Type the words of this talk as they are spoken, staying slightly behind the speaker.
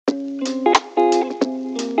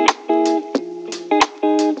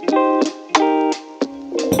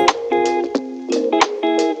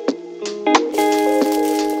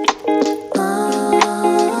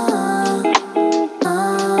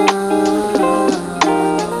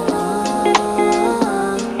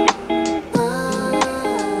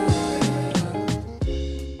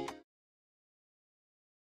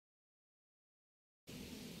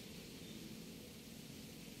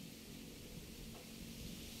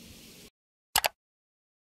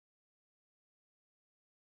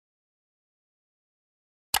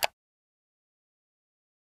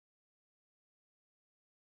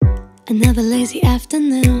Another lazy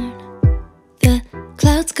afternoon. The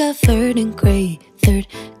clouds covered in gray. Third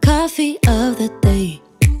coffee of the day.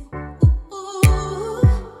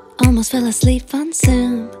 Almost fell asleep on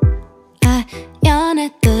Zoom. I yawn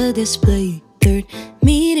at the display. Third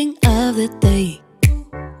meeting of the day.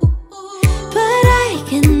 But I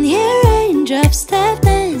can hear raindrops tap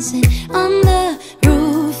dancing on the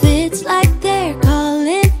roof. It's like they're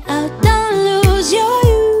calling out, don't lose your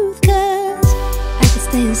youth. Cause I can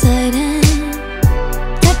stay inside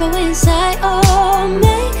and type away inside. Oh,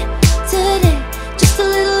 make today just a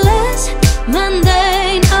little less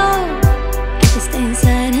mundane. Oh, I can stay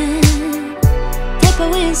inside and type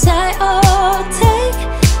away inside. Oh, take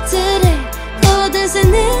today, oh, dancing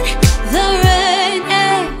in the rain.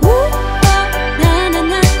 Hey, woo, oh, na na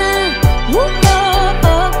na na. Woo, oh,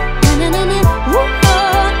 oh, na na na na. Woo,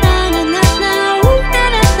 oh, na na na na. Woo, na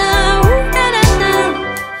na na. Woo, na na na.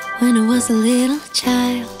 When I was a little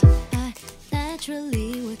child, I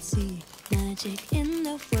naturally would see magic in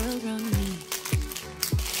the world around me.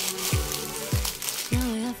 Now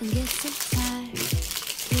I often get so tired.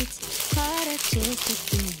 It's harder just to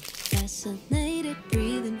be fascinated,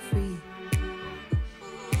 breathing free.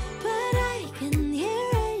 But I can hear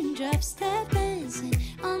raindrops tap dancing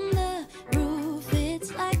on the roof.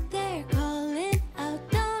 It's like they're calling out,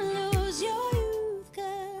 don't lose your youth.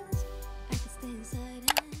 Cause I can stay inside and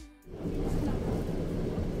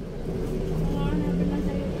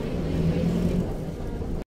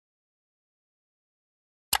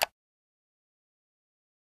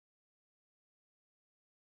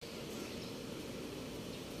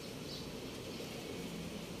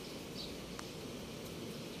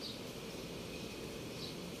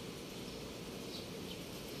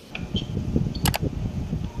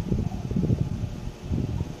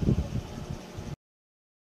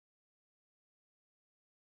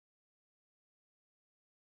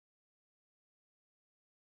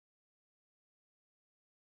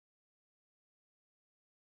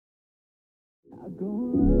I go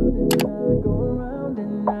round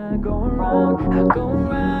and I go round and I go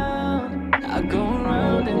round. I go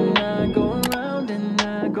round and I go round and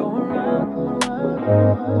I go round.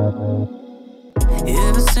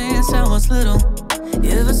 Ever since I was little,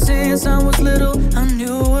 ever since I was little, I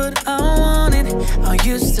knew what I wanted. I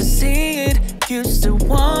used to see it, used to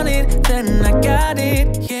want it, then I got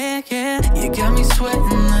it. Yeah, yeah, you got me sweating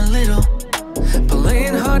a little,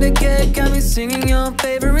 playing hard to get, got me singing your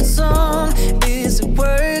favorite song. Is it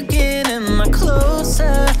working? Am I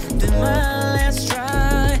closer than my last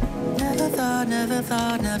try? Never thought, never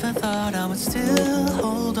thought, never thought I would still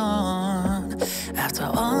hold on after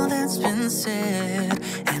all that's been said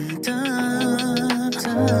and done.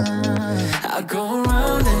 I go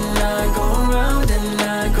round and I go round and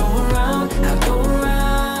I go round, I go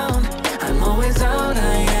round. I'm always out,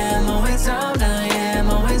 I am always out, I am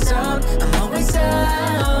always out, I'm always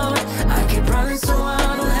out. I keep running so I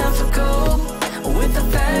don't have to go with the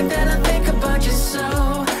fact that I think about you so.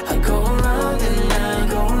 I go around and I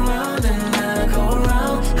go around and I go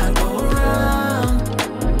around, I go around.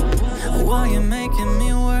 Why you making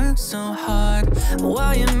me work so hard?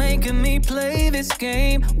 Why you making me play this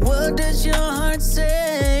game? What does your heart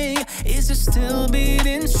say? Is it still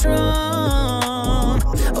beating strong?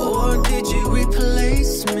 Or did you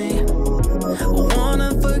replace me?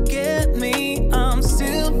 Wanna forget me? I'm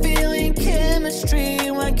still feeling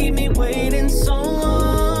chemistry. Why keep me waiting so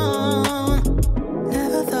long?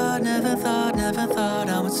 Never thought, never thought, never thought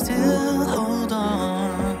I would still hold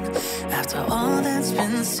on after all that's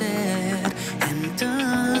been said and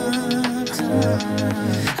done.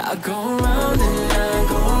 I go round and I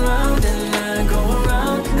go